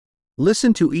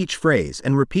Listen to each phrase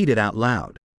and repeat it out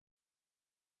loud.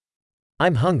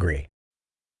 I'm hungry.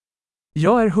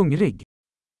 Jag är hungrig.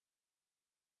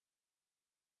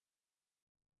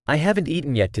 I haven't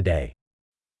eaten yet today.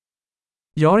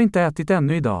 Jag har inte ätit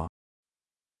ännu idag.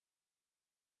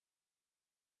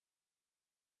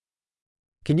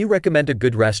 Can you recommend a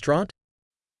good restaurant?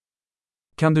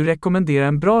 Kan du rekommendera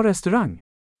en bra restaurang?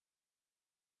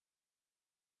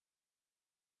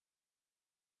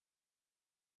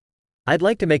 I'd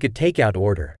like to make a takeout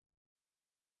order.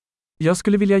 Jag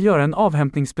skulle vilja göra en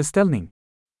avhämtningsbeställning.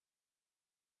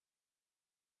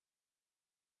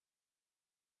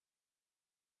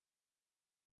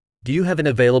 Do you have an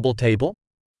available table?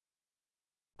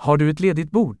 Har du ett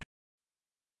ledigt bord?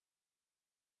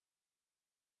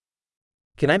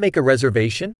 Can I make a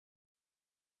reservation?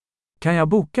 Kan jag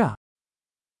boka?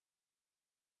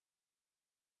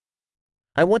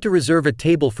 I want to reserve a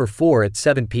table for 4 at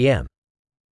 7 p.m.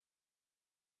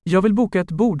 Jag vill boka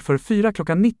ett bord för 4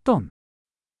 klockan 19.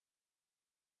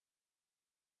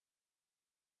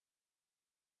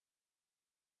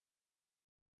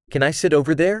 Can I sit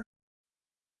over there?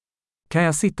 Kan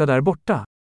jag sitta där borta?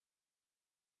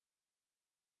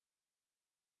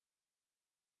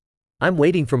 I'm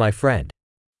waiting for my friend.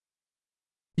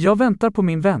 Jag väntar på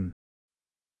min vän.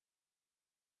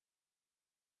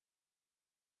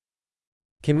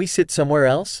 Can we sit somewhere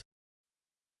else?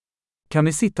 Kan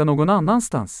vi sitta någon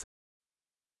annanstans?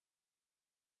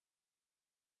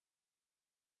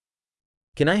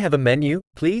 Can I have a menu,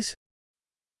 please?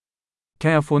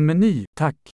 Kan jag få en meny,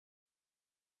 tack?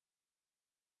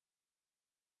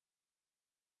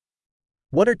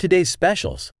 What are today's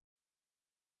specials?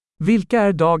 Vilka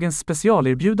är dagens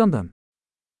specialerbjudanden?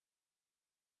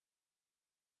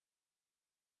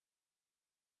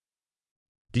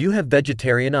 Do you have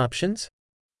vegetarian options?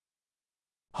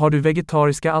 Har du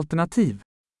vegetariska alternativ?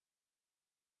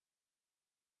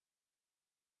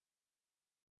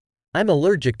 I'm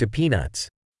allergic to peanuts.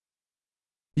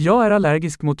 Jag är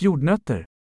allergisk mot jordnötter.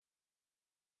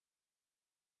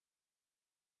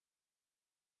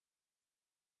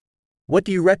 What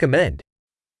do you recommend?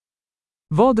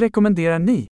 Vad rekommenderar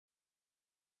ni?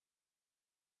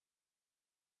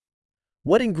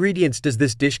 What ingredients does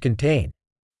this dish contain?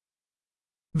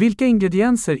 Vilka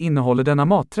ingredienser innehåller denna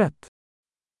maträtt?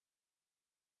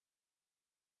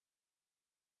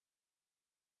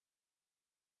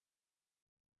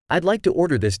 I'd like to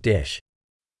order this dish.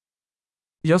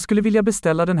 Jag skulle vilja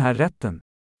beställa den här rätten.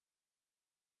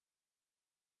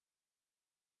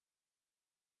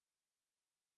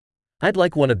 I'd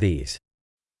like one of these.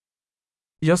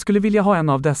 Jag skulle vilja ha en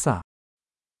av dessa.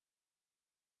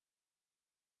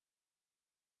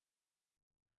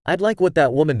 I'd like what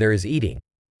that woman there is eating.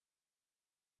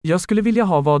 Jag skulle vilja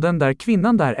ha vad den där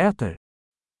kvinnan där äter.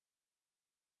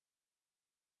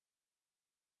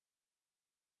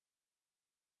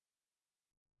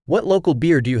 What local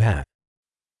beer do you have?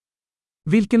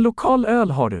 Vilken lokal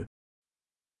öl har du?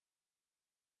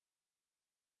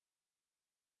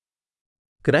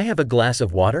 Could I have a glass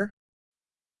of water?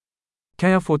 Kan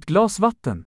jag få ett glas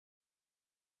vatten?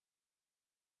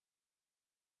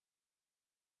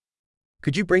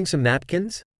 Could you bring some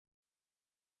napkins?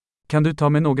 Kan du ta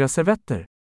med några servetter?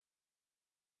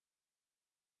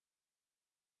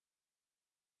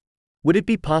 Would it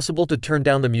be possible to turn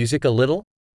down the music a little?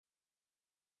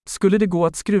 Skulle det gå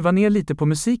att skruva ner lite på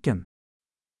musiken?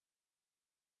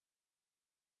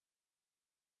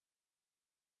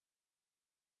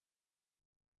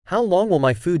 How long will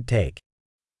my food take?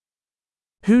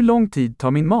 Hur lång tid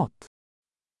tar min mat?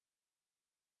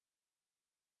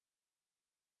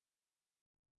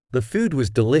 The food was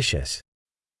delicious.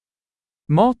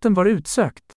 Maten var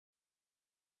utsökt.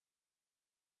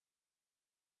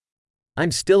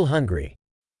 I'm still hungry.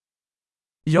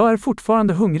 Jag är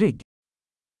fortfarande hungrig.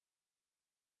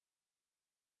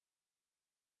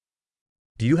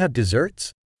 Do you have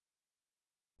desserts?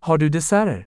 Har du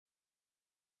desserter?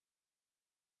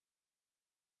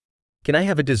 Can I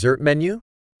have a dessert menu?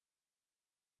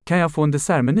 Kan jag få en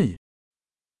dessertmeny?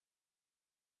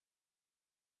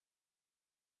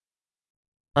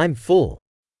 I'm full.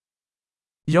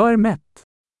 Jag är mätt.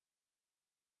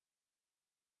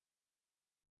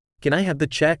 Can I have the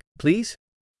check, please?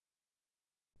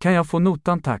 Kan jag få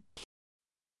notan tack?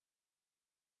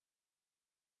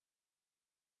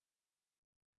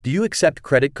 Do you accept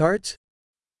credit cards?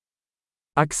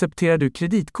 Accepterar du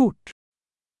kreditkort?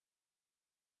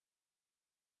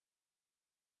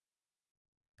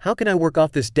 How can I work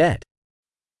off this debt?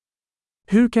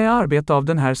 Hur kan jag arbeta av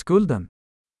den här skulden?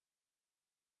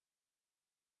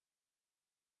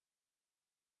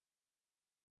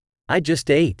 I just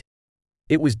ate.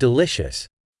 It was delicious.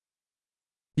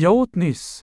 Jag åt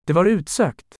nyss. Det var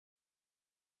utsökt.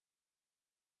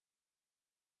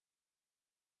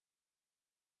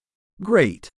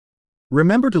 Great!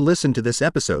 Remember to listen to this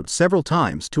episode several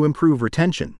times to improve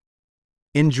retention.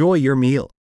 Enjoy your meal.